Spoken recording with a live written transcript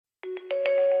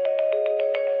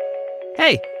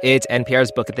Hey, it's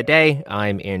NPR's Book of the Day.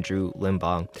 I'm Andrew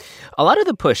Limbong. A lot of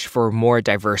the push for more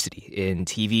diversity in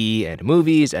TV and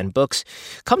movies and books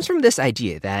comes from this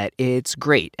idea that it's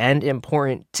great and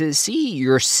important to see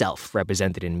yourself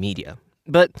represented in media.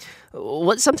 But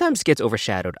what sometimes gets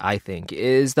overshadowed, I think,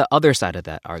 is the other side of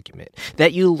that argument,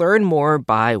 that you learn more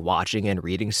by watching and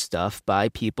reading stuff by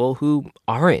people who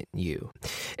aren't you.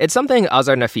 It's something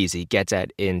Azar Nafisi gets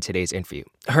at in today's interview.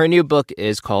 Her new book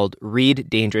is called Read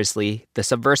Dangerously: The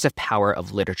Subversive Power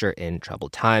of Literature in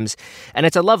Troubled Times, and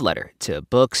it's a love letter to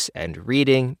books and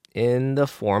reading in the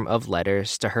form of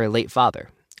letters to her late father.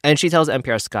 And she tells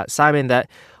NPR's Scott Simon that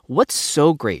what's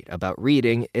so great about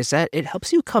reading is that it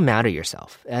helps you come out of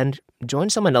yourself and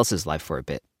join someone else's life for a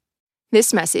bit.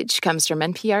 This message comes from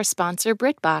NPR sponsor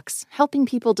BritBox, helping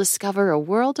people discover a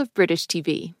world of British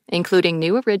TV, including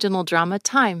new original drama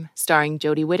Time, starring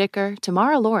Jodie Whittaker,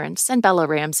 Tamara Lawrence, and Bella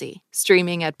Ramsey,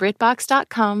 streaming at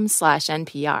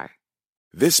BritBox.com/NPR.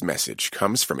 This message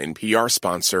comes from NPR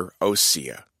sponsor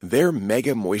Osea. Their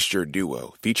Mega Moisture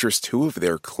Duo features two of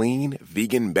their clean,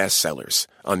 vegan bestsellers,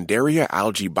 Undaria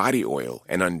Algae Body Oil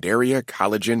and Undaria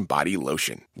Collagen Body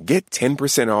Lotion. Get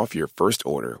 10% off your first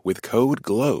order with code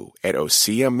GLOW at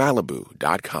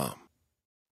OseaMalibu.com.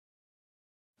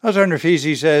 Azar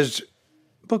Nafisi says,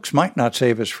 books might not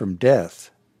save us from death,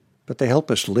 but they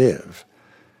help us live.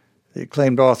 The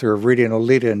acclaimed author of Reading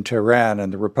Lolita in Tehran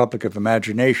and The Republic of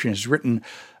Imagination has written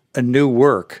a new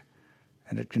work,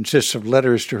 and it consists of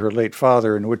letters to her late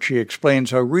father in which she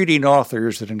explains how reading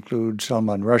authors that include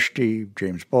Salman Rushdie,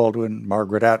 James Baldwin,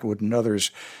 Margaret Atwood, and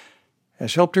others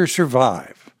has helped her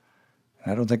survive.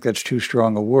 I don't think that's too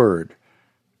strong a word.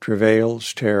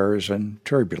 Travails, terrors, and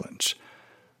turbulence.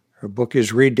 Her book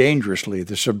is Read Dangerously: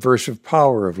 The Subversive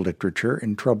Power of Literature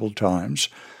in Troubled Times.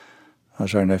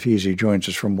 Azar Nafisi joins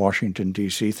us from Washington,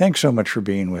 D.C. Thanks so much for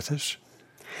being with us.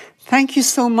 Thank you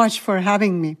so much for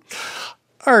having me.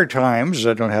 Our times,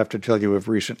 I don't have to tell you, have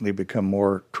recently become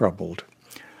more troubled.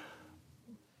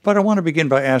 But I want to begin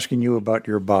by asking you about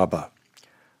your Baba.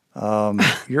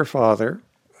 Your father,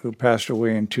 who passed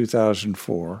away in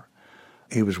 2004,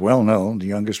 he was well known, the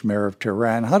youngest mayor of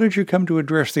Tehran. How did you come to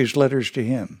address these letters to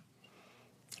him?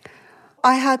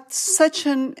 I had such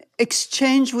an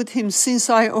exchange with him since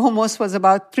I almost was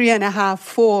about 3.5,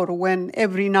 4, when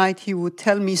every night he would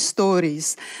tell me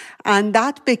stories. And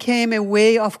that became a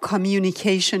way of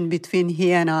communication between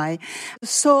he and I.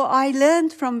 So I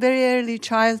learned from very early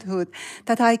childhood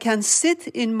that I can sit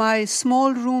in my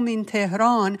small room in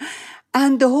Tehran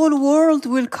and the whole world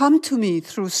will come to me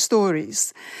through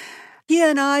stories. He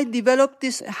and I developed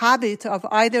this habit of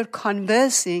either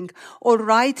conversing or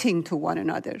writing to one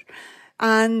another.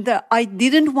 And I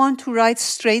didn't want to write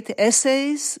straight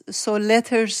essays, so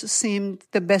letters seemed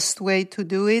the best way to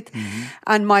do it. Mm-hmm.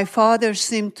 And my father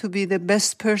seemed to be the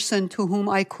best person to whom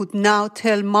I could now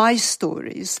tell my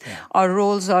stories. Yeah. Our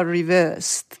roles are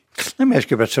reversed. Let me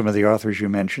ask you about some of the authors you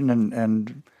mentioned,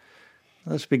 and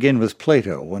let's begin with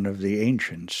Plato, one of the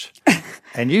ancients.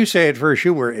 And you say at first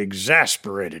you were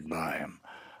exasperated by him.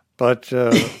 But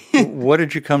what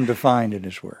did you come to find in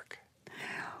his work?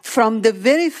 From the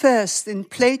very first, in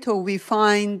Plato, we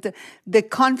find the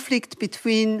conflict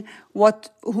between what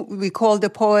we call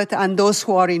the poet and those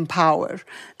who are in power.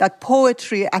 That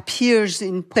poetry appears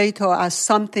in Plato as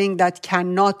something that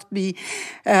cannot be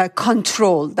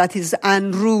controlled, that is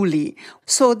unruly.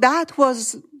 So that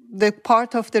was the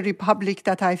part of the Republic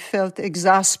that I felt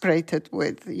exasperated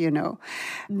with,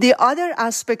 The other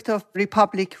aspect of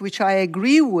Republic, which I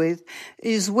agree with,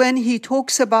 is when he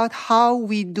talks about how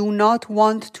we do not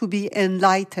want to be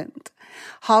enlightened,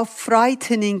 how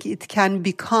frightening it can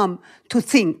become to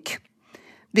think,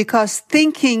 because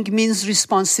thinking means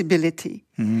responsibility.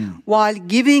 While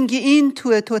giving in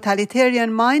to a totalitarian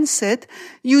mindset,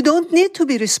 you don't need to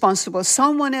be responsible.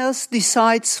 Someone else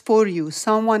decides for you.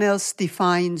 Someone else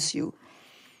defines you.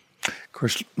 Of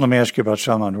course, let me ask you about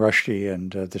Salman Rushdie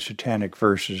and the Satanic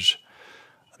Verses.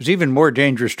 It was even more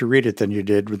dangerous to read it than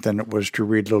it was to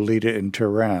read Lolita in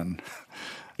Tehran.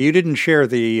 You didn't share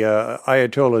the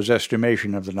Ayatollah's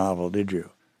estimation of the novel, did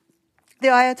you? The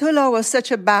Ayatollah was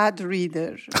such a bad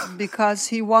reader because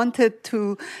he wanted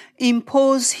to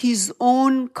impose his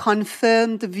own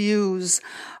confirmed views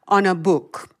on a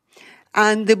book.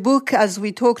 And the book, as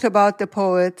we talked about the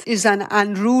poet, is an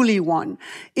unruly one.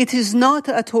 It is not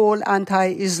at all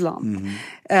anti-Islam.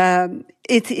 Mm-hmm.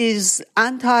 It is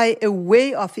anti a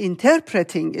way of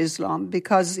interpreting Islam,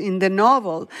 because in the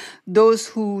novel, those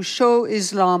who show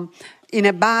Islam in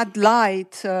a bad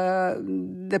light,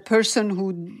 the person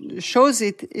who shows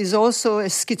it is also a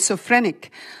schizophrenic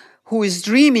who is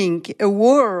dreaming a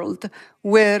world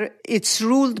where it's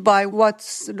ruled by what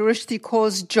Rushdie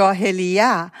calls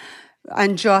jahiliyah.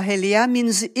 And jahiliyah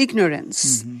means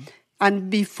ignorance. Mm-hmm. And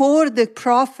before the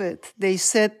prophet, they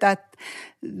said that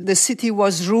the city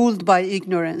was ruled by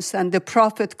ignorance, and the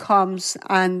prophet comes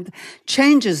and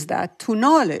changes that to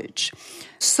knowledge.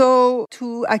 So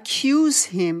to accuse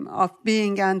him of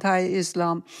being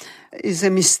anti-Islam is a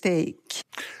mistake.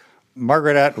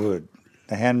 Margaret Atwood,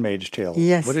 The Handmaid's Tale.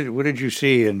 Yes. What did you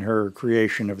see in her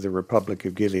creation of the Republic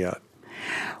of Gilead?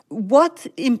 What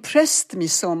impressed me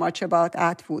so much about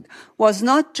Atwood was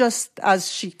not just, as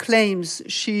she claims,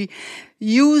 she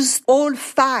used all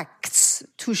facts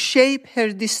to shape her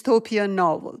dystopian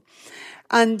novel.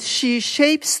 And she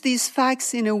shapes these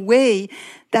facts in a way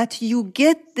that you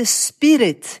get the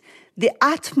spirit, the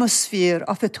atmosphere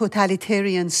of a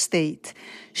totalitarian state.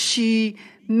 She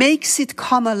makes it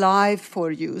come alive for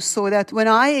you, so that when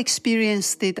I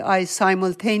experienced it, I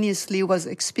simultaneously was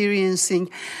experiencing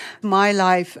my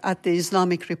life at the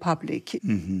Islamic Republic.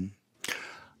 Mm-hmm.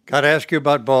 Got to ask you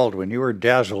about Baldwin. You were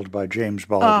dazzled by James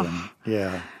Baldwin.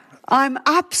 Yeah. I'm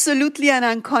absolutely and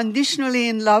unconditionally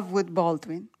in love with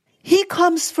Baldwin. He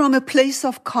comes from a place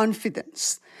of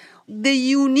confidence. The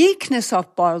uniqueness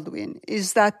of Baldwin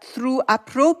is that through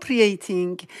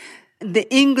appropriating the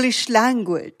English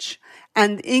language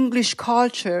and English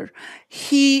culture,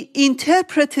 he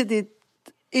interpreted it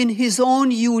in his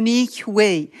own unique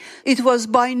way. It was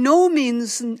by no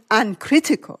means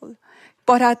uncritical,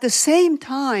 but at the same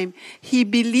time, he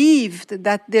believed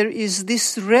that there is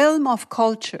this realm of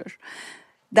culture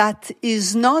that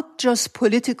is not just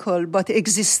political, but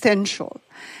existential,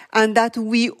 and that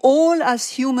we all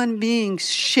as human beings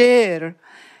share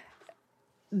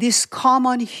this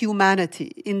common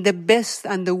humanity in the best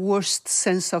and the worst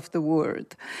sense of the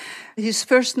word. His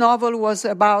first novel was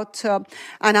about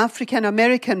an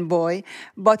African-American boy,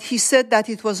 but he said that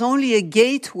it was only a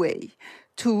gateway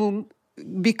to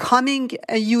becoming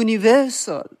a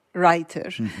universal writer.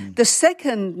 Mm-hmm. The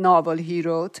second novel he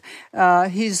wrote,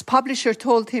 his publisher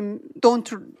told him,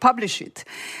 don't publish it,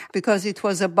 because it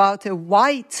was about a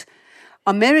white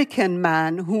American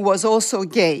man who was also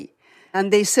gay. And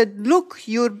they said, look,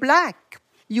 you're black.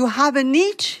 You have a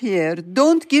niche here.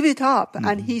 Don't give it up. Mm-hmm.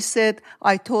 And he said,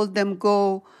 I told them,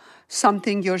 go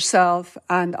something yourself.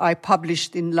 And I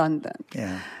published in London.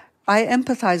 Yeah. I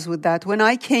empathize with that. When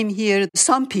I came here,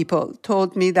 some people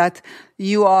told me that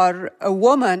you are a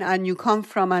woman and you come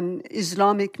from an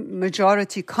Islamic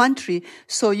majority country,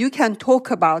 so you can talk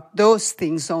about those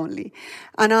things only.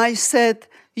 And I said,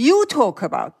 you talk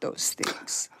about those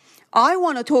things. I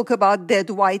want to talk about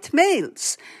dead white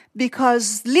males,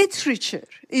 because literature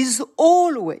is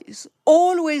always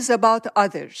about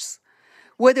others.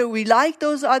 Whether we like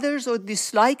those others or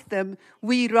dislike them,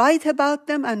 we write about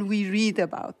them and we read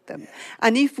about them.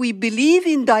 And if we believe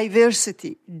in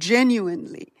diversity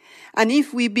genuinely, and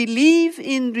if we believe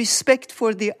in respect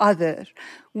for the other,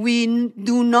 we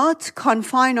do not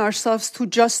confine ourselves to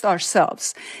just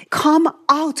ourselves. Come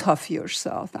out of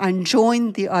yourself and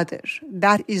join the other.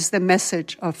 That is the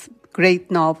message of great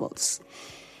novels.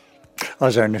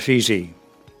 Azar Nafisi,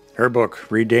 her book,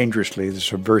 Read Dangerously, The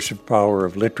Subversive Power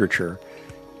of Literature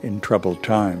in Troubled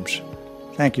Times.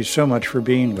 Thank you so much for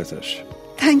being with us.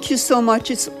 Thank you so much.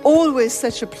 It's always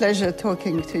such a pleasure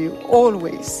talking to you.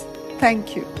 Always.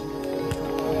 Thank you.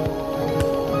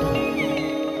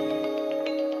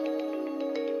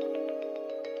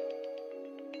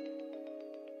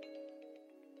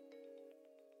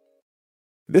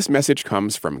 This message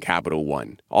comes from Capital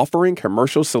One, offering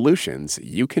commercial solutions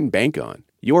you can bank on.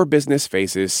 Your business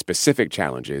faces specific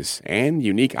challenges and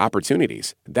unique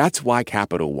opportunities. That's why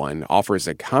Capital One offers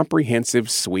a comprehensive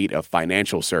suite of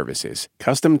financial services,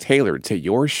 custom-tailored to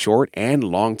your short and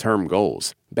long-term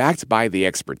goals. Backed by the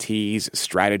expertise,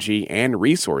 strategy, and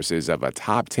resources of a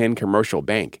top 10 commercial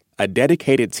bank, a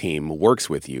dedicated team works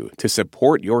with you to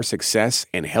support your success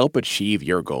and help achieve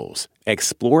your goals.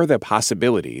 Explore the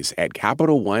possibilities at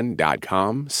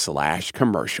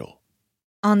CapitalOne.com/commercial.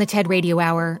 On the TED Radio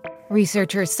Hour,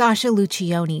 researcher Sasha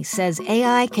Lucioni says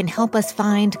AI can help us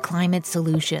find climate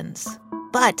solutions.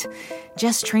 But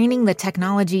just training the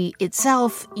technology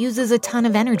itself uses a ton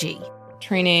of energy.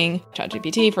 Training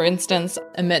ChatGPT, for instance,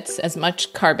 emits as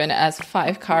much carbon as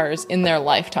 5 cars in their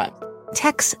lifetime.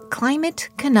 Tech's Climate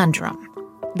Conundrum.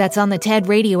 That's on the TED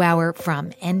Radio Hour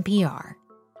from NPR.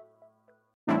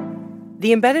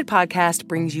 The Embedded Podcast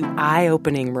brings you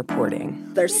eye-opening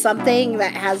reporting. There's something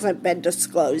that hasn't been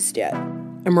disclosed yet.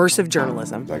 Immersive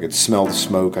journalism. I could smell the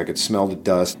smoke. I could smell the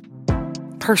dust.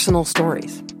 Personal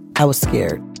stories. I was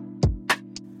scared.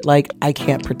 Like, I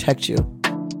can't protect you.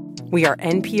 We are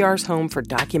NPR's home for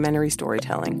documentary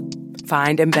storytelling.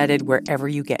 Find Embedded wherever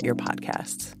you get your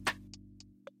podcasts.